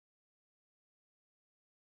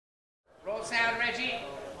Roll sound, Reggie.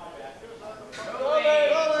 Rolling.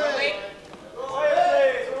 Rolling.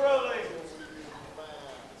 We're rolling.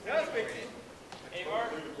 Hey, Mark.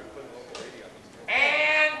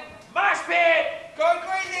 And mosh pit. Going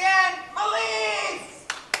crazy and Melise!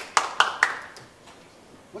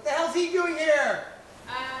 What the hell's he doing here?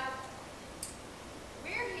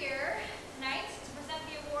 We're here tonight to present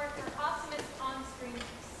the award for Awesomest On-Screen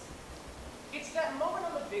Use. It's that moment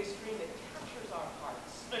on the big screen that captures our hearts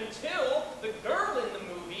until the girl in the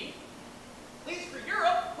movie leaves for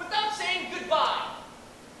Europe without saying goodbye.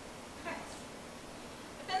 But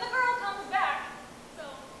then the girl comes back, so...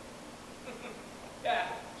 Yeah,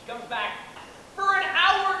 she comes back for an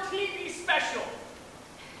hour TV special.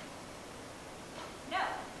 No,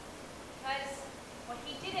 because what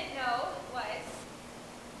he didn't know was...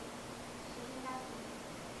 she didn't have to.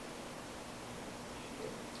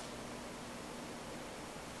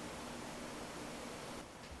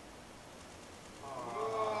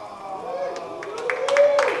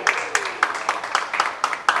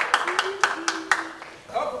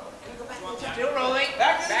 Still rolling.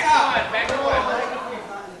 Back to the top. Back to one.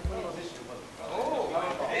 Oh,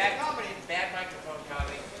 bad microphone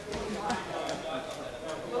comedy.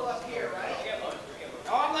 A little up here, right?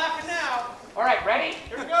 Oh, I'm laughing now. All right, ready?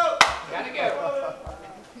 Here we go. Gotta go.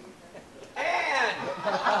 And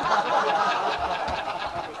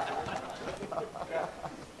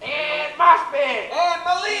And mosh pit. And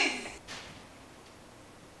Melise!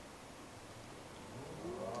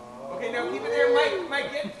 Okay, now keep it there,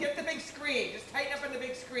 Mike, get the big screen. Just tighten up on the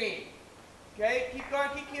big screen. Okay, keep going,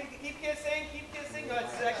 keep kissing. Oh,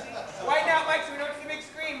 that's sexy. Widen out, Mike, so we know it's the big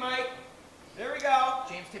screen, Mike. There we go.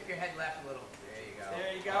 James, tip your head left a little. There you go.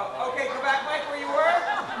 There you go. Okay, go back, Mike, where you were.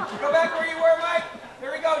 Go back where you were, Mike.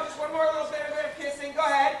 There we go. Just one more little bit of kissing. Go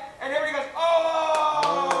ahead. And everybody goes,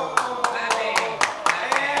 oh! Clapping.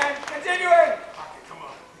 And continuing. Come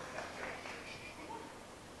on.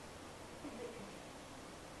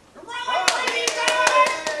 You're rolling, crazy time!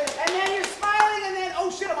 And then you're smiling, and then, oh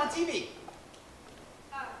shit, I'm on TV.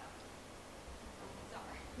 Sorry.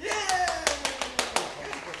 Yeah!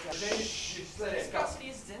 Then you slid it. Go. Viscosity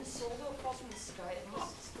is dense, so although it falls from the sky, it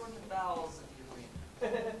must store in the bowels of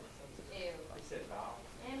the arena. Ew. I said vowel.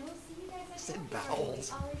 And we'll see you guys at Said the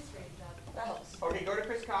vowels. Always straight up. Bowels. Okay, go to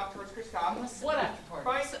Chris Cobb, towards Chris Cobb. What after party?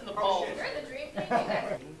 Fine. Sit in the Oh, ball. shit. You're the dream team, you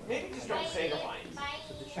guys. Maybe just don't say the lines.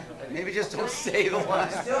 Maybe just don't say the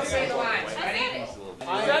lines. Still say the lines. I Ready? said it.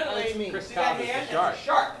 Suddenly, Chris see that Cobb is hand? the shark.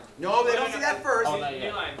 Shark. No, they don't see that first. Oh, not New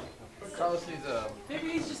yet. line. Carlos needs a. Maybe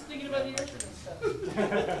he's just thinking about the ocean and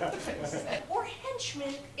stuff. Or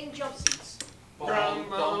henchmen in jumpsuits. Bum,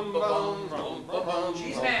 bum, bum, bum, bum,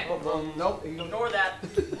 Cheese bum, man. bum, bum. Nope. Ignore that.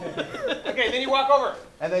 Okay, then you walk over.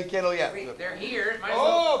 And then Kendall, yeah. Wait, they're here. Might as well.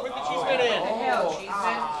 Oh, put the cheese man in. What the hell, Cheese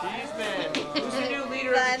Man? Cheese man. Who's the new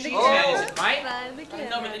leader of the Cheese camera. Man? Is it Mike?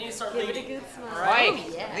 No, but then you start leading. Mike,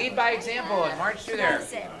 lead by example and march through there.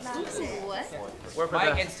 What?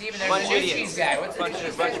 Mike and Steven, there's the new cheese guy. What's the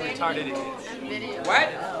cheese guy's name? retarded. What?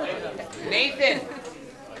 Nathan.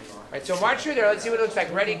 All right, so march through there. Let's see what it looks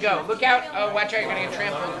like. Ready, go. Look out. Oh, watch out. You're going to get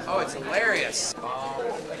trampled. Oh, it's hilarious. That's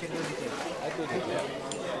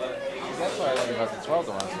what I like about the 12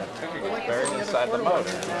 ones. The trigger gets buried inside the motor.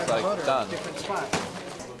 It's like done.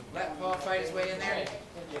 Let Paul fight his way in there.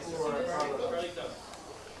 But it was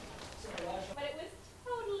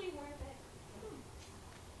totally worth it.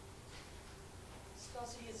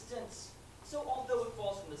 Viscosity is dense, so although it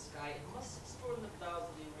falls from the sky, it must store in the bowels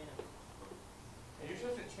of the arena. And you're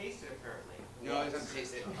supposed to taste it, apparently. No, it doesn't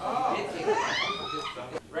taste it.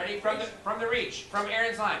 Ready? From the reach. From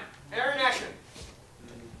Aaron's line. Aaron, action.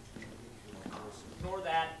 Ignore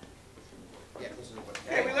that.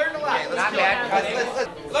 Hey, we learned a lot. Not bad.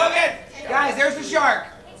 Cutting. Logan! Guys, there's the shark.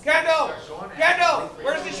 Kendall! Kendall!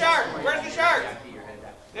 Where's the shark? Where's the shark?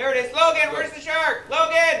 There it is. Logan, where's the shark?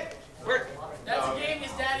 Logan! Where? That's a game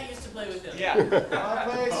his daddy used to play with him. Yeah.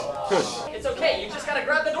 It's okay, you just gotta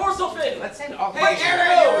grab the dorsal fin. Let's send all Hey,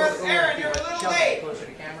 Aaron, you're a little late. Closer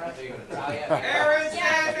to camera. So you're going to draw you. Aaron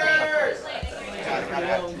Sanders!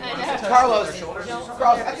 Carlos,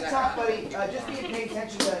 at the top, buddy, just be paying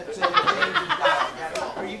attention to the names you've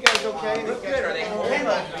got. Are you guys okay? Look good. Are they cool?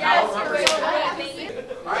 Yes,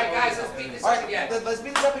 All right, guys, let's beat this All up right, again. let's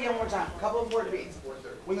beat this up again one more time. A couple of word beats.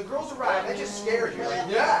 When the girls arrive, that just scares you. Like,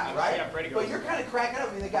 yeah, right? But you're kind of cracking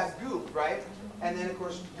up when they got gooped, right? And then, of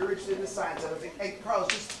course, you're interested in the science of it. Hey, Carlos,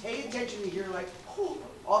 just pay attention to hear, like, whew,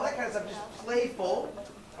 all that kind of stuff, just playful.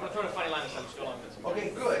 I'm gonna throw in a funny line this time, just go along with this. Okay,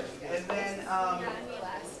 good. And then,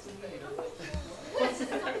 It's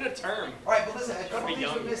a term. all right, but listen, a couple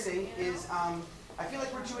things we're missing is, I feel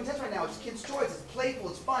like we're too intense right now. It's kids' choice. It's playful.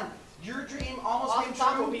 It's fun. Your dream almost Off came the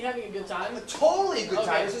top, true. we'll be having a good time. Totally a good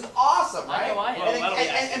time. Okay. This is awesome, I right? know I am. And, Well,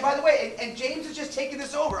 and by the way, and James is just taking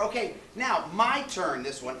this over. Okay, now my turn.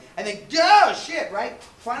 This one, and then go shit, right?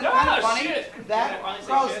 Kind of funny. Shit. That Can I finally say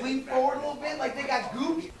Carlos shit? lean forward a little bit, like they got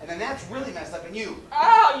goop, and then that's really messed up in you.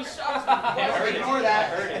 Oh, you shot me. Ignore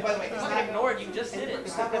that. And by the way, I'm it's not not. ignored. You just did it.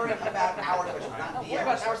 Stop worrying about our specials, not Don't the worry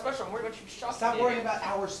about hours. our special. I'm worried about you shot Stop me. worrying about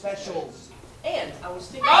our specials. And I was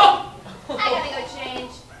thinking. Oh! I gotta go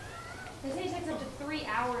change. They say it takes up to 3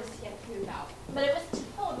 hours to get food out, but it was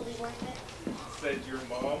totally worth it. Said your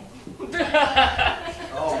mom.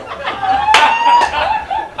 Oh.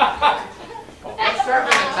 Let's serve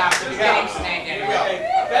at the top. Who's getting snagged anyway?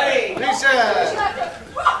 Betty.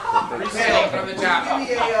 Resetting from the top. Give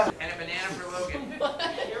me a. And a banana for Logan.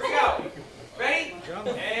 Here we go. Ready?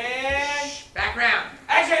 And Background.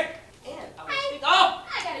 action. And I was thinking. Oh!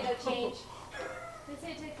 I gotta go change. They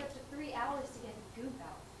say it takes up to 3 hours to get goop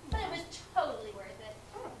out, but it was totally worth it.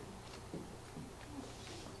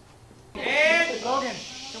 And Logan.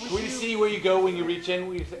 Can we see where you go when you reach in?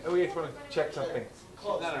 We just want to check something.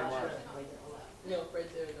 No, right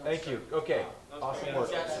there. Thank you. Okay. Awesome work.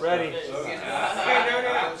 Ready. okay, no.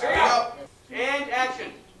 Here we go. And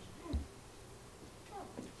action.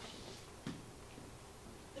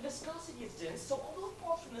 The viscosity is dense, so although it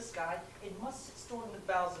falls from the sky, it must sit stored in the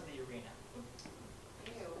bowels of the arena.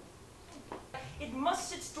 It must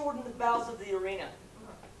sit stored in the bowels of the arena.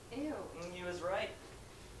 Ew. You was right.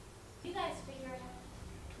 You guys figure it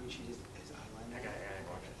out.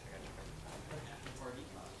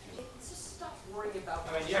 Just stop worrying about.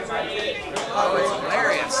 Oh, it's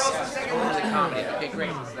hilarious. It's a comedy. Okay, great.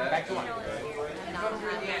 Back to one. Come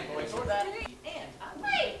through the end, boys. Ignore that. And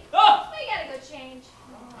Wait! oh! We gotta go change.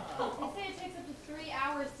 They say it takes up to 3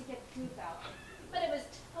 hours to get goop out, but it was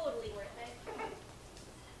totally worth it.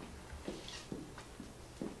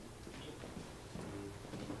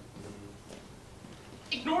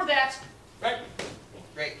 Ignore that. Right.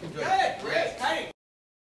 Great. Good. Great. Cutting.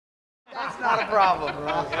 That's not a problem.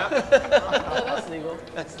 That's legal.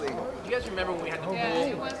 That's legal. Do you guys remember when we had the pool?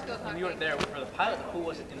 And you weren't there for the pilot. The pool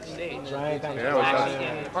wasn't in the stage. Right. Yeah, It was actually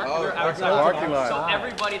in the parking lot. parking lot. So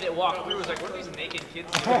everybody that walked through was like, "What are these naked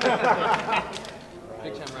kids doing?"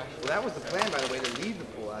 Big time rush. Well, that was the plan, by the way, to leave the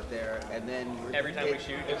pool out there, and then Every time we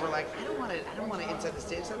shoot. we're like, I don't want it inside the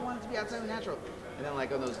stage. I want it to be outside natural. And then,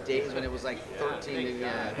 like on those days when it was like 13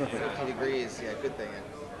 degrees, yeah, good thing.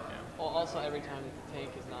 Well, also every time the tank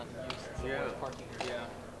is not used for parking. Yeah.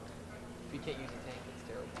 If you can't use the tank, it's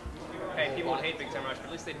terrible. Hey, people would hate Big Time Rush, but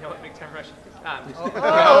at least they know what Big Time Rush is.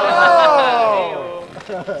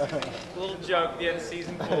 Little joke, the end of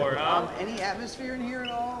season 4. Any atmosphere in here at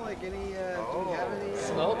all? Like any? Do we have any?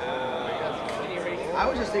 Smoke? I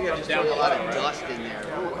was just thinking of just doing a lot of dust in there.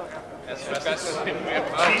 Asbestos.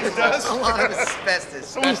 Cheese dust. A lot of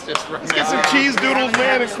asbestos. Let's get some cheese doodles,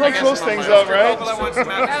 man, and crunch those things up, right?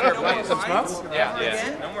 Some smoke?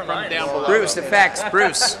 Yeah. No more lines. Down below. Bruce, effects.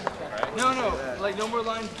 Bruce. No, like no more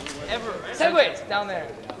lines ever. Segways down there.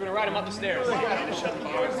 We're gonna ride him up the stairs.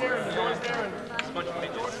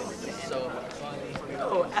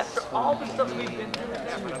 So after all the stuff we've been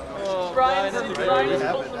through, Brian's pulled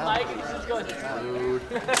the mic and he's just going.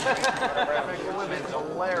 Women's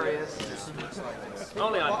hilarious.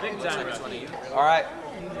 Only on Big Time Rush. All right.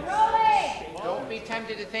 Rolling! Don't be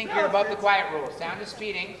tempted to think you're above the quiet rules. Sound is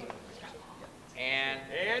speeding. And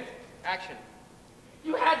Action.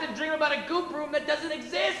 You had to dream about a goop room that doesn't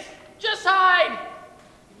exist. Just hide.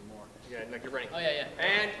 Yeah, no, you're running. Oh yeah.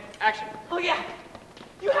 And action. Oh yeah.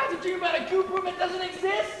 You had to dream about a goop room that doesn't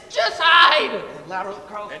exist. Just hide. Louder,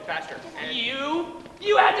 Carlos. And faster. And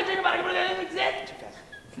You had to dream about a goop room that doesn't exist.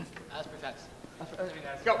 as per fax.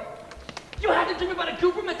 Go. You had to dream about a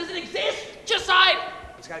goop room that doesn't exist. Just hide.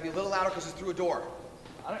 It's got to be a little louder because it's through a door.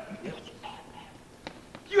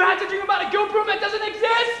 You had to dream about a goop room that doesn't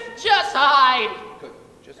exist. Just hide. Good.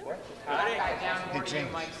 Just what? guy down more than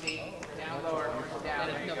you might see. Down lower, down,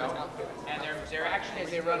 there you go. And their action is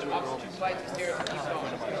they run up 2 flights of stairs and keep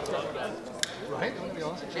going. Right? That would be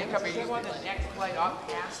awesome. Jacob, are you on the next flight up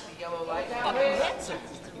past the yellow light?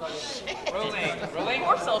 Rolling. Of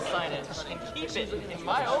course I'll sign it and keep it in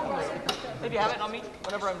my own room. Maybe have it on me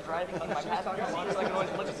whenever I'm driving on my passenger seat so I can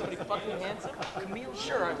always look at somebody fucking handsome. Camille,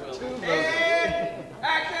 sure I will.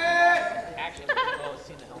 Action. Oh,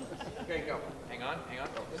 see the helmet. Okay, go. Hang on.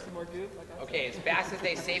 Okay, as fast as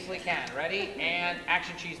they safely can. Ready? And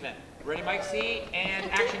action, Cheeseman. Ready, Mike C. And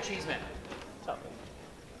action, Cheeseman.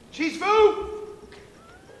 Cheese food!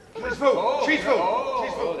 Cheese food. Cheese food.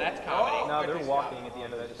 Cheese food. Oh, that's comedy. No, they're walking at the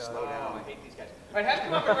end of that shot. Slow down. I hate these guys. All right, have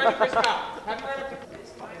him come up and run to Chris Mouth. Have him run up to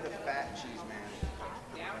The fat cheese man.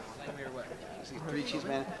 Come here, what? See, 3 cheese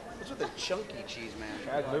man. What's with the chunky cheese man?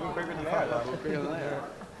 Guys, moving bigger than that.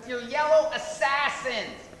 You yellow assassins.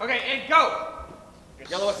 Okay, and go.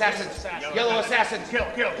 Yellow assassins. Yellow assassins. Kill,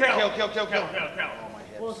 kill, kill. Kill, kill, kill, kill.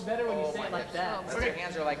 Well, it's better when you say it like that. Their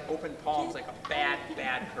hands are like open palms, like a bad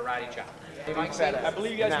karate chop. I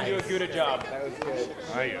believe you guys can do a good job. That was good.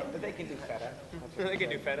 But they can do feta. They can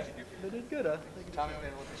do feta. They did good, huh? Tommy,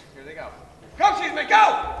 here they go. Go, cheese man,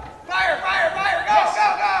 go. Fire, fire, fire. Go, go,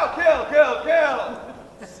 go. Kill, kill, kill.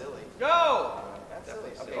 Silly. Go.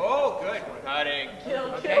 Definitely silly. Oh, good. Cutting.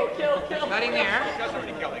 Okay. Cutting there. Doesn't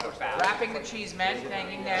really kill, they go fast. Wrapping the cheese men,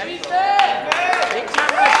 hanging them. Cheese Big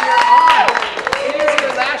time rush, you're on. It is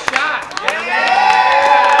your last shot.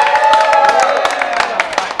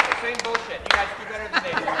 Same bullshit. You guys do better than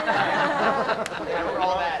they do. Yeah, we're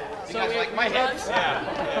all that. You guys like my hips?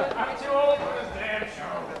 I'm too old for this damn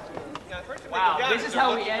show. Wow, this is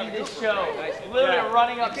how we end this show. Literally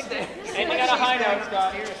running upstairs. Ending on a high note,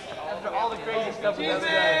 Scott. After all the crazy stuff we've done.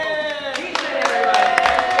 Let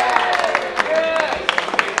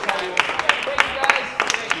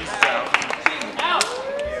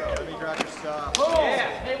me grab your stuff.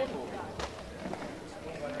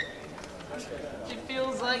 It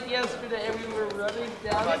feels like yesterday we were running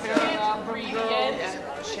down from weekend,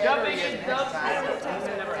 jumping in dumpsters.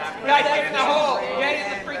 Guys, get in the hole. Get in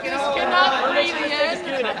the freaking hole. Cannot breathe the end.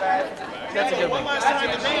 That's a good one. One last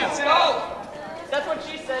time to dance. Go. That's what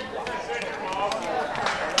she said.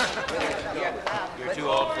 You're too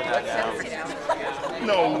old for that now.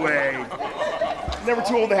 No way. Never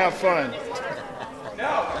too old to have fun.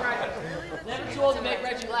 Never too old to make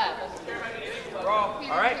Reggie laugh. All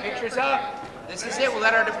right, pictures up. This is it. We'll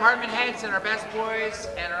let our department heads and our best boys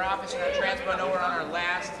and our officer and our transpo know we're on our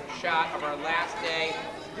last shot of our last day.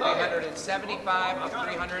 375 of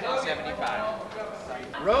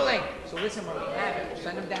 375. Rolling. So listen, when we have it, we'll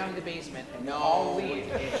send them down to the basement and they'll all leave.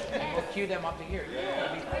 And we'll cue them up to here.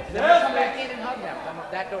 And then we'll come back in and hug them. Come up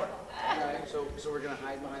that door. So we're gonna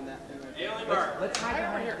hide behind that thing. Let's hide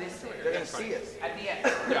behind this thing. They're gonna see us. At the end.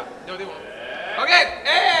 Yeah, no, they won't. Okay,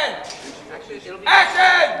 and Actually, it'll be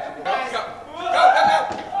action. Go, go,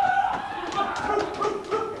 go,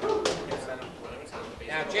 go.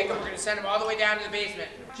 Now, Jacob, we're going to send him all the way down to the basement.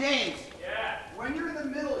 James. Yeah. When you're in the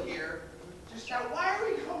middle here, just shout, "Why are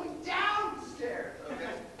we going downstairs?"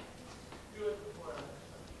 Okay. Do it before.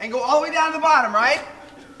 And go all the way down to the bottom, right?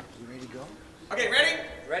 You ready to go? Okay, ready?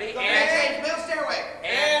 Ready? Go, And James, middle stairway.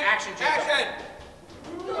 And action, Jacob. Action.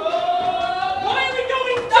 Why are we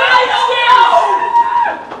going downstairs? Go!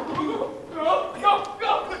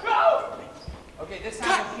 Okay, this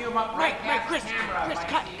time we'll cue him up right past the camera. Chris,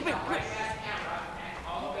 cut. Come here, Chris.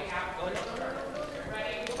 All the way out.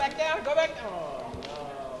 Go back down, go back down.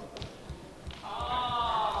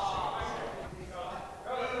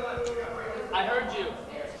 I heard you.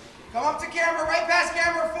 Come up to camera, right past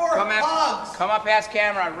camera 4. Hugs. Come up past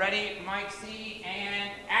camera. Ready, Mike C,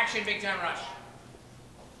 and action, big time rush.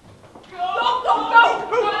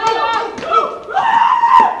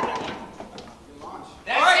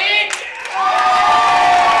 That's it! That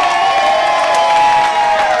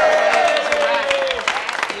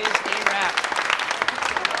is a wrap.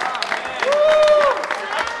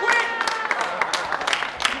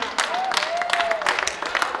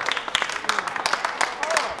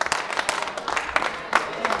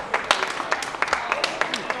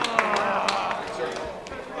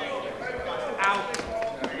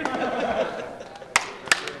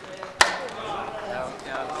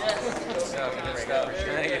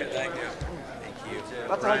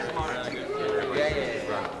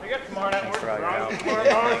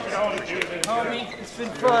 Homie, it's been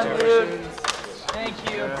fun, dude. Thank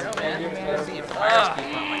you.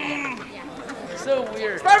 So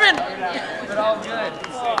weird. Marvin! But all good.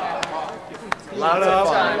 Lots of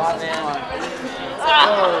fun. Times, man.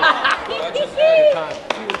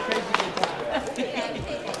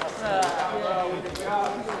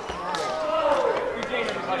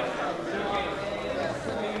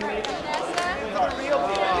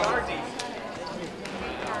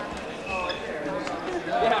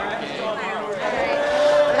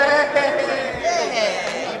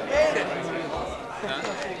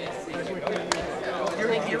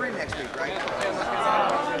 You're here next week, right?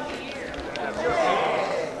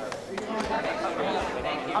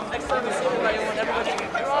 I'm next time I see everybody, I want everybody to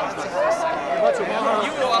get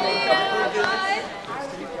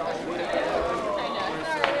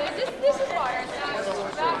This is water.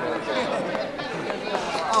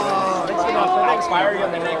 Thanks fire you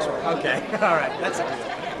on the next one. Okay. All right. That's it.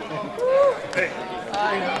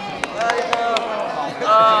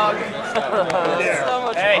 Yeah. So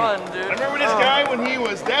much Hey, fun, dude. I remember this guy when he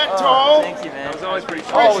was that tall. Thank you, man. It was always pretty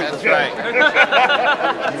short. Always That's right.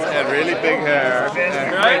 He had really big hair.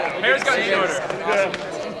 Right? Hair's got shorter.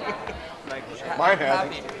 Mine had.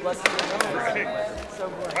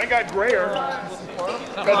 I got grayer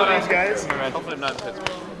because of these guys. Hopefully I'm not in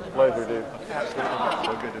Pittsburgh. Pleasure, dude.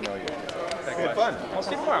 So good to know you. Good fun. We'll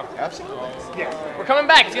see you tomorrow. Absolutely. Yeah. We're coming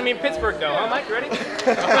back. It's going to be in Pittsburgh, though. Huh, Mike? You ready?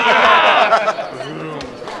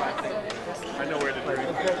 I know where to do.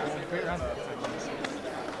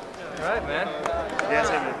 All right, man. Yes,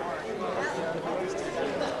 I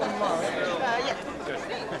Good.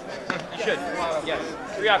 You should. Yes.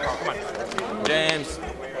 3 alcohol. Come on. James. It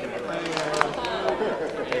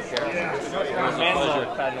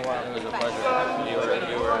was a pleasure. You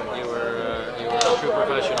were a true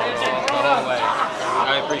professional the whole way.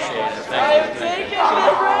 I appreciate it. Thank you.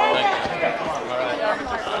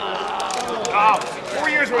 Oh, 4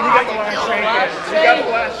 years when he got the last shank. He got the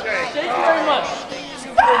last shank. Thank you very much.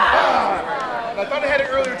 I thought I had it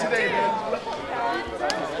earlier today, man.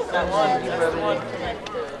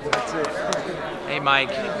 Hey,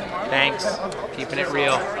 Mike. Thanks. Keeping it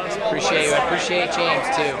real. Appreciate you. I appreciate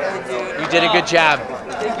James, too. You did a good job.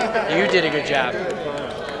 You did a good job.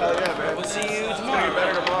 We'll see you tomorrow.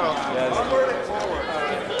 Better tomorrow.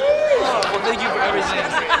 Well, thank you for everything.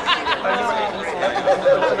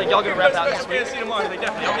 Y'all gonna wrap out this week? See you tomorrow. They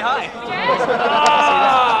definitely will be high.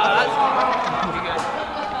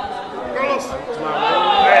 Carlos.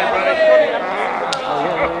 Hey, buddy.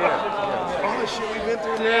 All the shit we've been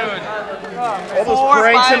through, dude. All those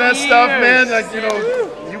pranks and that stuff, man. Like, you know,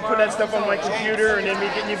 you put that stuff on my computer and then me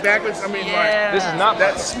getting you backwards. I mean, like, This is not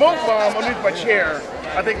that smoke bomb underneath my chair,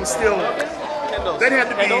 I think was still, that had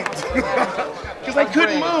to be, because I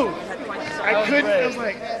couldn't move. I couldn't, I was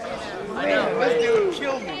like, man, this dude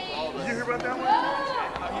killed me. Did you hear about that one?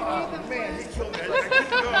 Man, he killed me. I couldn't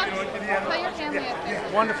go, you know,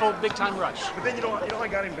 yeah. Wonderful big time rush. But then, you know I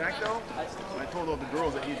got him back, though? I told all the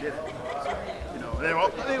girls that he did it. You know, they all,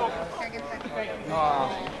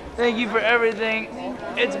 Thank you for everything.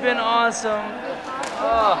 It's been awesome.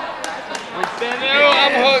 We've been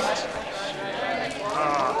I'm hooked.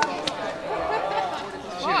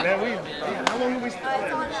 shit, man, how long have we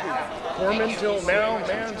started? Foreman till now,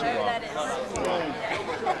 man.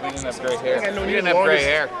 We didn't have gray hair. I know We you didn't have gray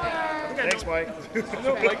hair. Thanks, Mike. You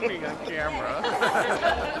don't like me on camera.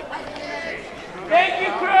 Thank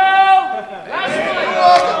you, crew. Last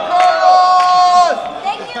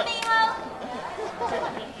Thank you, Nemo.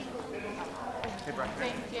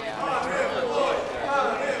 Thank you.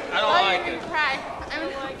 I don't like it. Cry. I'm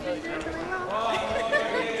like,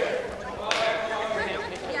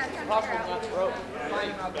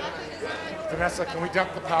 Vanessa, can we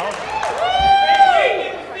dump the power?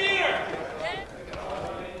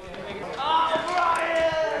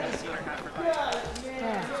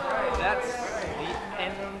 That's the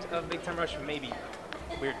end of Big Time Rush, maybe.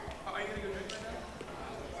 Weird.